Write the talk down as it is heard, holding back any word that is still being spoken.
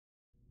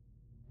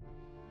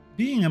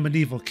Being a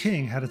medieval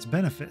king had its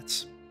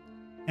benefits.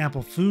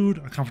 Ample food,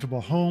 a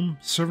comfortable home,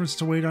 servants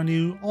to wait on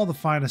you, all the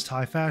finest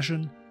high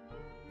fashion.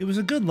 It was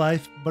a good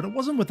life, but it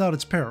wasn't without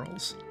its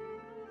perils.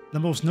 The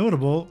most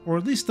notable, or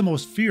at least the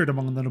most feared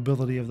among the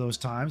nobility of those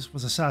times,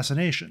 was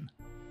assassination.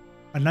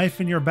 A knife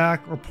in your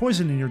back or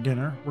poison in your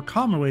dinner were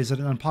common ways that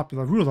an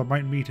unpopular ruler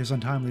might meet his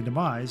untimely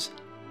demise,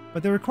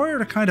 but they required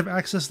a kind of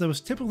access that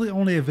was typically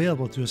only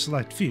available to a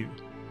select few.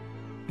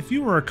 If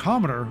you were a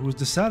commoner who was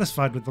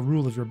dissatisfied with the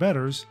rule of your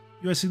betters,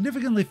 you had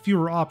significantly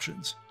fewer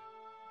options.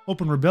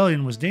 Open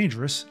rebellion was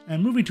dangerous,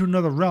 and moving to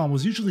another realm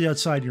was usually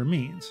outside your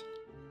means.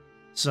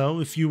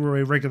 So, if you were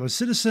a regular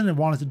citizen and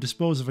wanted to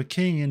dispose of a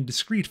king in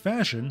discreet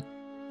fashion,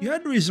 you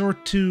had to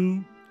resort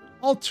to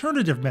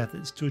alternative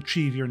methods to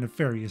achieve your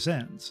nefarious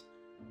ends.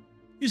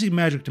 Using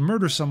magic to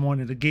murder someone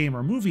in a game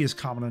or movie is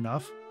common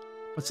enough,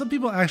 but some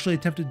people actually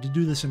attempted to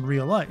do this in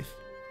real life,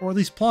 or at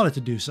least plotted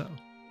to do so.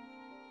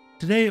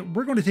 Today,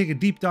 we're going to take a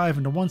deep dive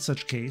into one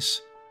such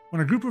case,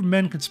 when a group of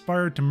men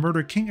conspired to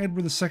murder King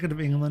Edward II of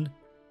England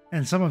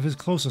and some of his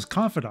closest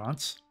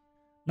confidants,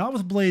 not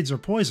with blades or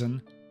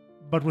poison,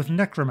 but with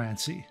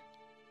necromancy.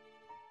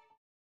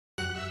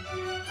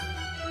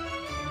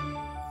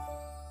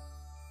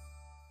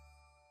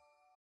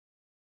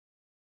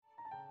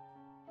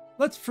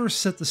 Let's first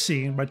set the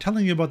scene by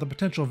telling you about the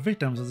potential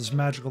victims of this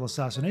magical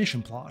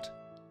assassination plot.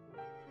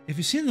 If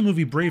you've seen the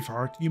movie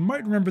Braveheart, you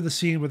might remember the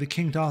scene where the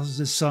king tosses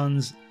his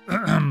son's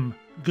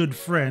good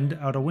friend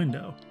out a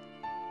window.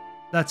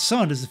 That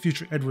son is the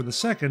future Edward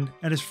II,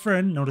 and his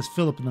friend, known as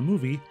Philip in the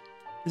movie,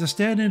 is a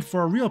stand-in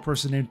for a real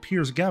person named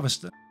Piers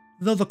Gaveston,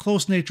 though the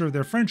close nature of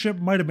their friendship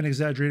might have been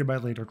exaggerated by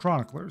later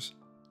chroniclers.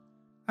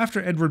 After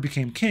Edward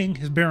became king,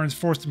 his barons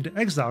forced him to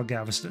exile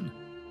Gaveston,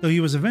 though he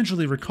was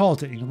eventually recalled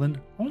to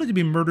England, only to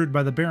be murdered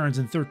by the barons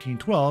in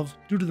 1312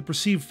 due to the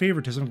perceived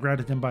favoritism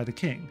granted him by the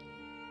king.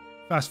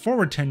 Fast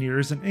forward 10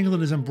 years and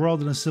England is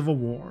embroiled in a civil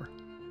war.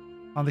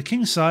 On the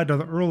king's side are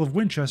the Earl of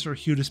Winchester,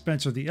 Hugh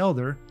Despenser the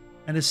Elder,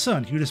 and his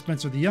son, Hugh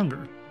Despenser the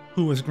Younger,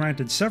 who was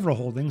granted several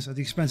holdings at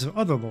the expense of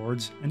other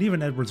lords, and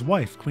even Edward's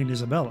wife, Queen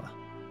Isabella.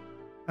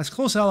 As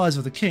close allies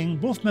of the king,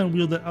 both men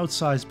wielded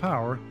outsized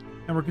power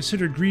and were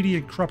considered greedy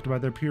and corrupt by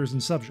their peers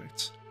and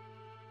subjects.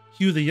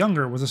 Hugh the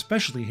Younger was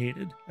especially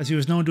hated, as he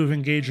was known to have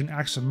engaged in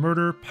acts of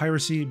murder,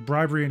 piracy,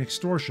 bribery, and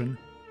extortion,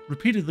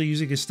 repeatedly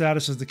using his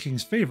status as the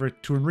king's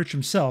favorite to enrich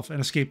himself and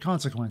escape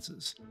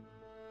consequences.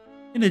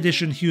 In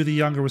addition, Hugh the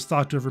Younger was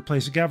thought to have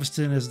replaced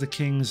Gaveston as the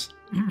king's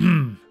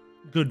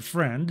good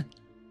friend,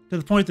 to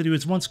the point that he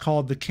was once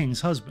called the king's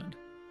husband.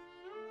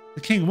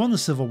 The king won the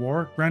Civil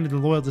War, granting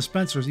the loyal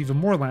Despensers even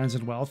more lands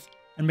and wealth,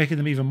 and making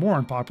them even more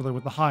unpopular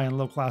with the high and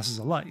low classes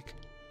alike.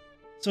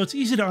 So it's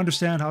easy to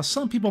understand how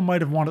some people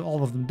might have wanted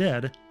all of them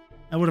dead,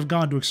 and would have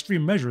gone to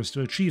extreme measures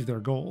to achieve their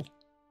goal.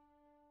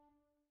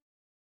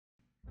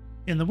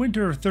 In the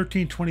winter of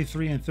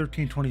 1323 and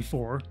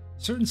 1324,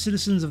 certain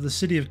citizens of the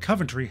city of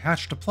Coventry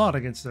hatched a plot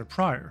against their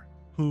prior,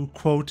 who,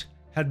 quote,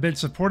 had been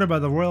supported by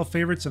the royal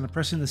favourites in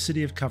oppressing the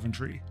city of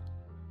Coventry.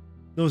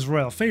 Those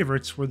royal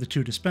favourites were the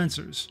two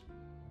Despensers.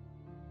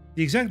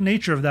 The exact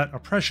nature of that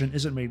oppression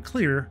isn't made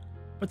clear,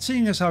 but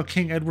seeing as how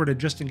King Edward had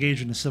just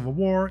engaged in a civil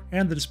war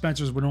and the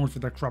Despensers were known for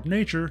their corrupt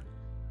nature,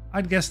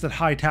 I'd guess that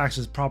high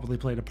taxes probably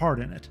played a part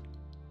in it.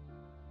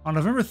 On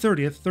November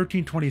 30th,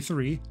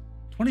 1323,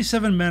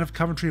 27 men of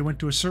Coventry went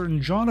to a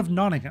certain John of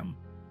Nottingham,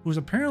 who was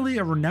apparently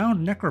a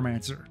renowned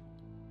necromancer,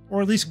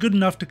 or at least good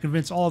enough to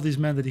convince all of these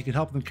men that he could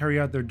help them carry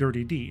out their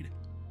dirty deed.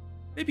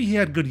 Maybe he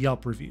had good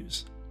Yelp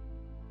reviews.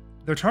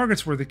 Their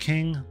targets were the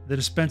king, the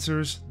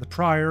Despensers, the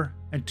prior,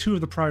 and two of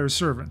the prior's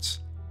servants.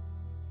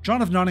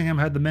 John of Nottingham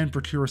had the men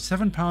procure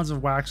 7 pounds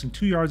of wax and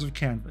 2 yards of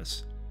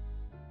canvas.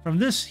 From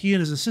this, he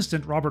and his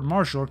assistant, Robert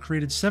Marshall,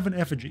 created 7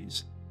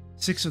 effigies,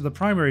 6 of the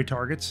primary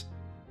targets,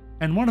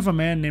 and one of a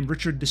man named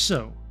Richard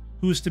Dessau,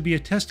 who was to be a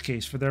test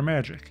case for their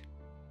magic.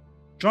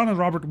 John and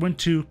Robert went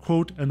to,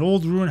 quote, an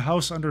old ruined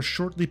house under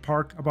Shortley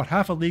Park, about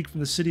half a league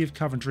from the city of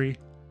Coventry,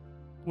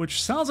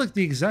 which sounds like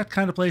the exact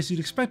kind of place you'd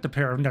expect a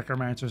pair of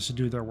necromancers to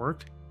do their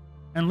work,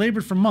 and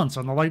labored for months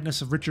on the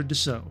likeness of Richard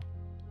Dessau.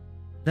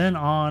 Then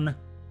on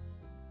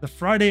the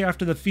Friday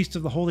after the Feast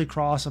of the Holy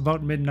Cross,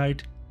 about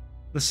midnight,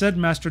 the said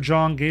Master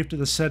John gave to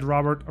the said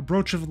Robert a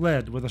brooch of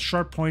lead with a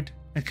sharp point,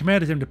 and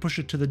commanded him to push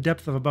it to the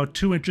depth of about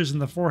 2 inches in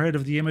the forehead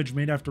of the image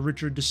made after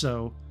Richard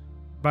Dessau,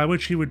 by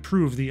which he would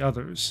prove the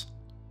others.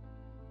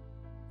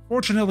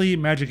 Fortunately,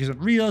 magic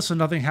isn't real, so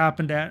nothing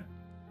happened at...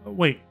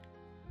 Wait,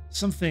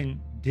 something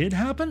did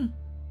happen?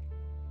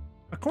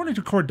 According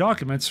to court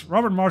documents,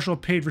 Robert Marshall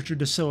paid Richard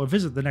Dessau a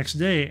visit the next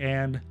day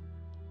and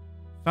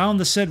found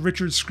the said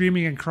Richard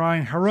screaming and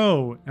crying,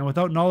 "Haro!" and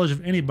without knowledge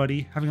of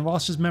anybody, having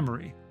lost his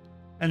memory.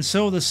 And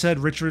so the said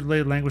Richard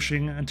lay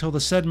languishing until the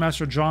said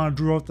Master John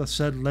drew out the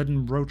said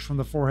leaden brooch from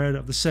the forehead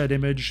of the said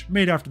image,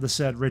 made after the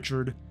said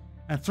Richard,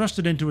 and thrust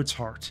it into its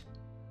heart.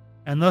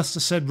 And thus the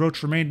said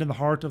brooch remained in the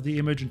heart of the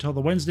image until the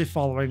Wednesday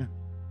following,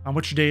 on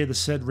which day the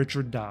said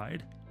Richard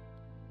died.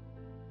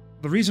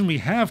 The reason we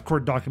have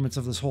court documents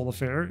of this whole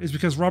affair is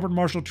because Robert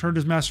Marshall turned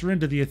his master in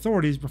to the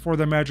authorities before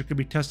their magic could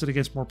be tested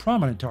against more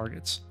prominent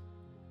targets.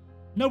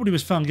 Nobody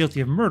was found guilty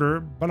of murder,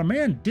 but a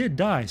man did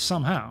die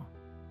somehow.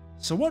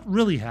 So what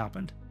really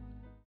happened?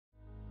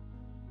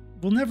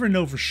 We'll never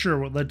know for sure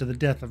what led to the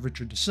death of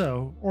Richard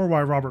Dessau, or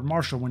why Robert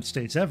Marshall went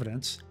state's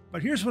evidence,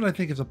 but here's what I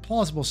think is a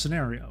plausible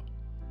scenario.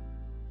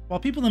 While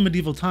people in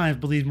medieval times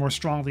believed more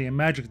strongly in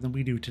magic than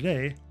we do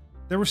today,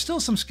 there were still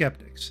some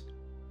skeptics.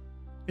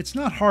 It's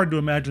not hard to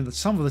imagine that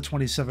some of the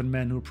 27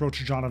 men who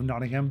approached John of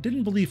Nottingham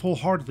didn't believe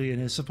wholeheartedly in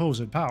his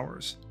supposed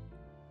powers.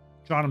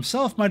 John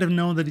himself might have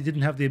known that he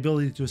didn't have the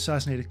ability to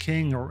assassinate a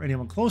king or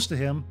anyone close to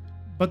him,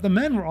 but the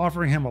men were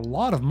offering him a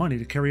lot of money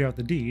to carry out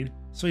the deed,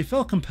 so he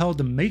felt compelled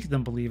to make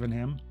them believe in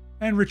him,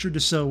 and Richard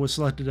Dessau was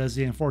selected as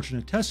the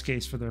unfortunate test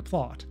case for their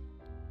plot.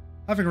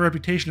 Having a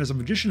reputation as a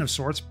magician of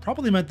sorts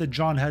probably meant that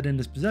John had in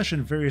his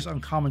possession various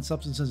uncommon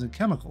substances and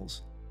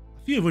chemicals,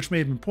 a few of which may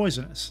have been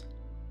poisonous.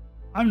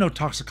 I'm no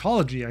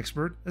toxicology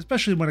expert,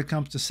 especially when it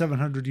comes to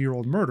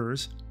 700-year-old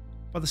murders,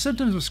 but the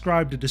symptoms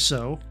ascribed to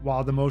Dessau,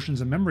 wild emotions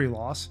and memory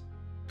loss,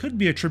 could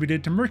be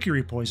attributed to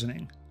mercury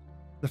poisoning.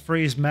 The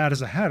phrase mad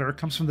as a hatter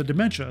comes from the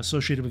dementia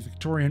associated with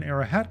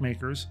Victorian-era hat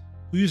makers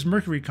who used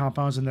mercury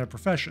compounds in their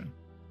profession.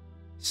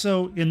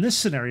 So, in this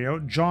scenario,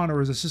 John or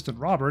his assistant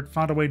Robert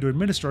found a way to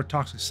administer a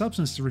toxic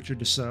substance to Richard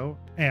Dessau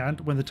and,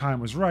 when the time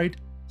was right,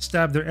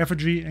 stabbed their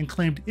effigy and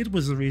claimed it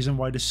was the reason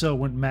why Dessau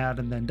went mad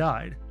and then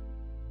died.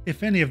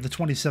 If any of the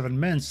 27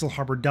 men still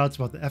harbored doubts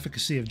about the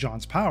efficacy of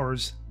John's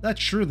powers, that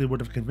surely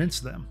would have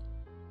convinced them.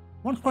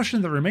 One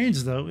question that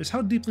remains, though, is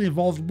how deeply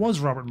involved was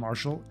Robert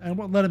Marshall and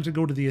what led him to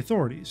go to the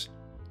authorities.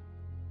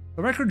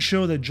 The records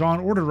show that John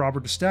ordered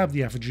Robert to stab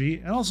the effigy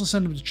and also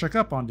sent him to check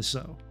up on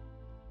Dessau.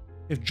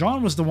 If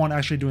John was the one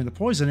actually doing the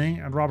poisoning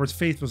and Robert's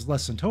faith was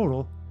less than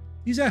total,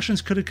 these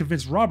actions could have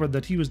convinced Robert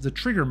that he was the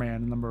trigger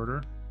man in the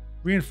murder,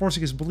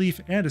 reinforcing his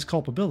belief and his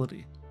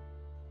culpability.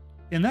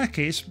 In that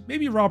case,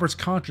 maybe Robert's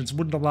conscience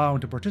wouldn't allow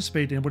him to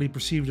participate in what he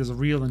perceived as a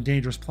real and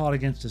dangerous plot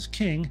against his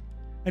king,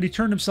 and he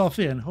turned himself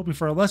in, hoping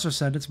for a lesser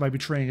sentence by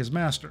betraying his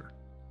master.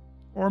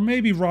 Or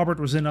maybe Robert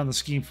was in on the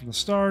scheme from the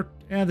start,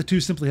 and the two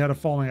simply had a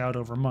falling out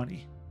over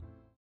money.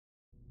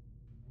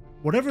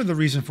 Whatever the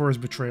reason for his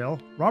betrayal,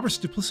 Robert's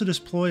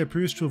duplicitous ploy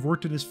appears to have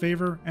worked in his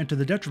favor and to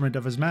the detriment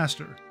of his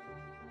master.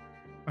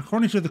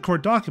 According to the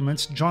court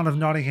documents, John of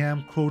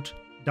Nottingham, quote,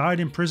 died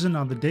in prison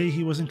on the day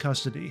he was in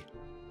custody,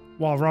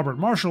 while Robert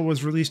Marshall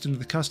was released into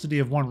the custody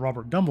of one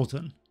Robert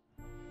Dumbleton.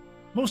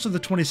 Most of the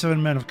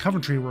 27 men of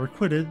Coventry were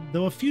acquitted,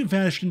 though a few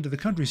vanished into the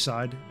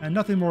countryside, and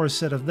nothing more is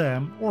said of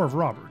them or of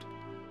Robert.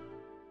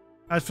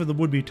 As for the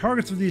would-be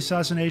targets of the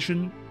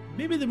assassination,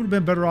 maybe they would have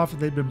been better off if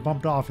they'd been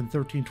bumped off in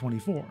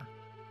 1324.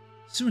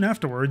 Soon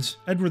afterwards,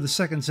 Edward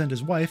II sent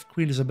his wife,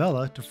 Queen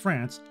Isabella, to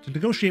France to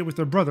negotiate with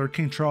their brother,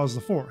 King Charles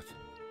IV.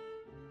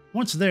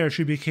 Once there,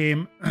 she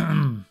became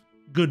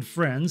good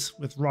friends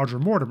with Roger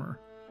Mortimer,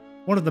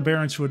 one of the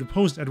barons who had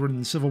opposed Edward in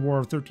the Civil War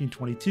of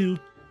 1322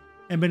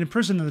 and been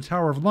imprisoned in the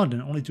Tower of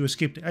London only to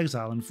escape to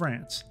exile in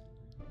France.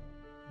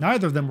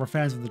 Neither of them were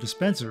fans of the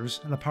Despensers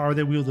and the power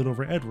they wielded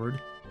over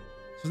Edward,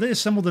 so they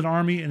assembled an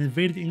army and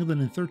invaded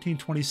England in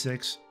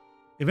 1326,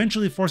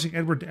 eventually forcing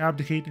Edward to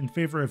abdicate in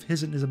favor of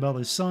his and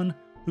Isabella's son,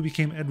 who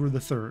became Edward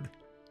III.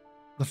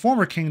 The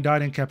former king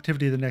died in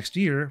captivity the next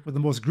year, with the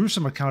most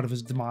gruesome account of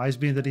his demise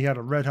being that he had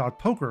a red-hot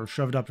poker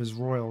shoved up his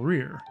royal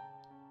rear.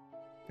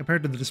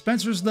 Compared to the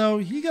Despensers, though,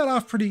 he got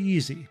off pretty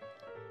easy.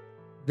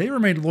 They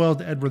remained loyal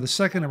to Edward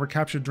II and were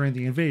captured during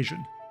the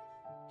invasion.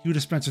 Hugh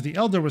Despenser the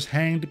Elder was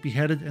hanged,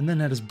 beheaded, and then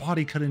had his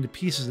body cut into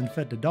pieces and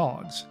fed to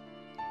dogs.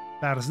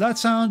 Bad as that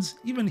sounds,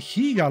 even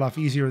he got off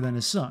easier than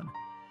his son.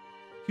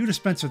 Hugh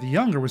Despenser the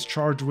Younger was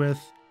charged with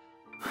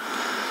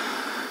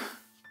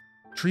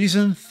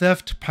treason,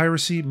 theft,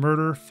 piracy,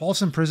 murder,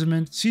 false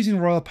imprisonment, seizing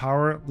royal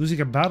power, losing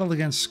a battle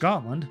against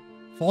Scotland,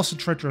 false and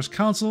treacherous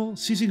counsel,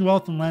 seizing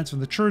wealth and lands from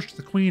the church,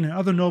 the queen, and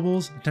other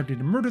nobles, attempting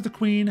to murder the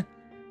queen,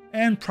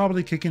 and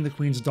probably kicking the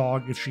queen's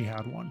dog if she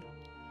had one.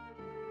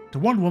 To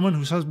one woman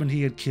whose husband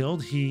he had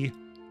killed, he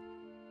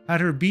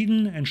had her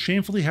beaten and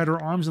shamefully had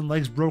her arms and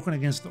legs broken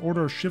against the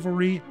order of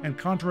chivalry and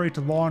contrary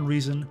to law and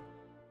reason,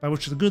 by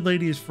which the good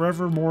lady is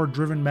forevermore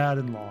driven mad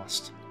and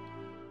lost.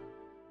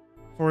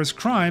 For his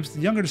crimes,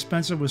 the younger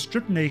Despenser was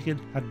stripped naked,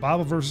 had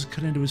Bible verses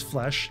cut into his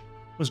flesh,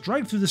 was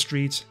dragged through the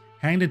streets,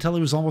 hanged until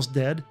he was almost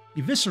dead,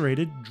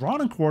 eviscerated,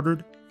 drawn and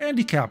quartered, and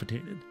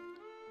decapitated.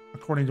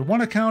 According to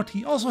one account,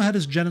 he also had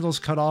his genitals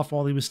cut off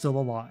while he was still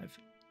alive.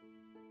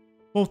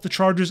 Both the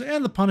charges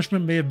and the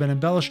punishment may have been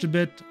embellished a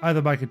bit,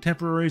 either by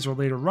contemporaries or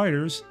later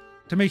writers,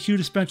 to make Hugh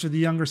Despenser the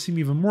Younger seem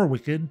even more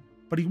wicked,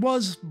 but he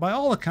was, by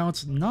all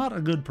accounts, not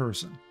a good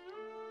person.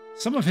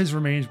 Some of his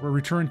remains were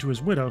returned to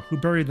his widow, who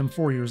buried them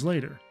 4 years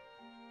later.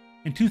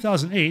 In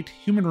 2008,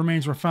 human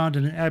remains were found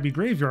in an abbey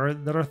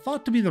graveyard that are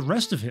thought to be the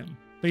rest of him,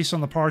 based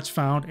on the parts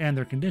found and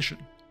their condition.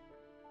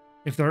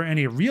 If there are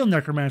any real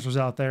necromancers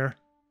out there,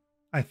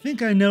 I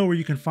think I know where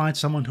you can find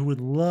someone who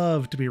would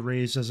love to be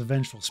raised as a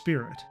vengeful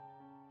spirit.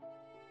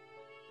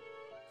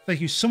 Thank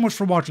you so much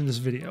for watching this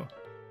video.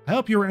 I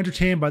hope you were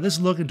entertained by this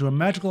look into a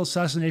magical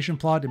assassination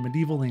plot in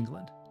medieval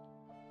England.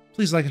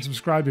 Please like and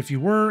subscribe if you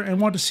were and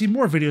want to see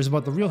more videos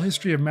about the real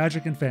history of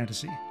magic and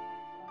fantasy.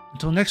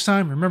 Until next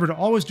time, remember to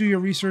always do your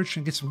research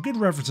and get some good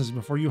references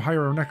before you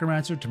hire a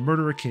necromancer to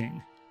murder a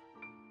king.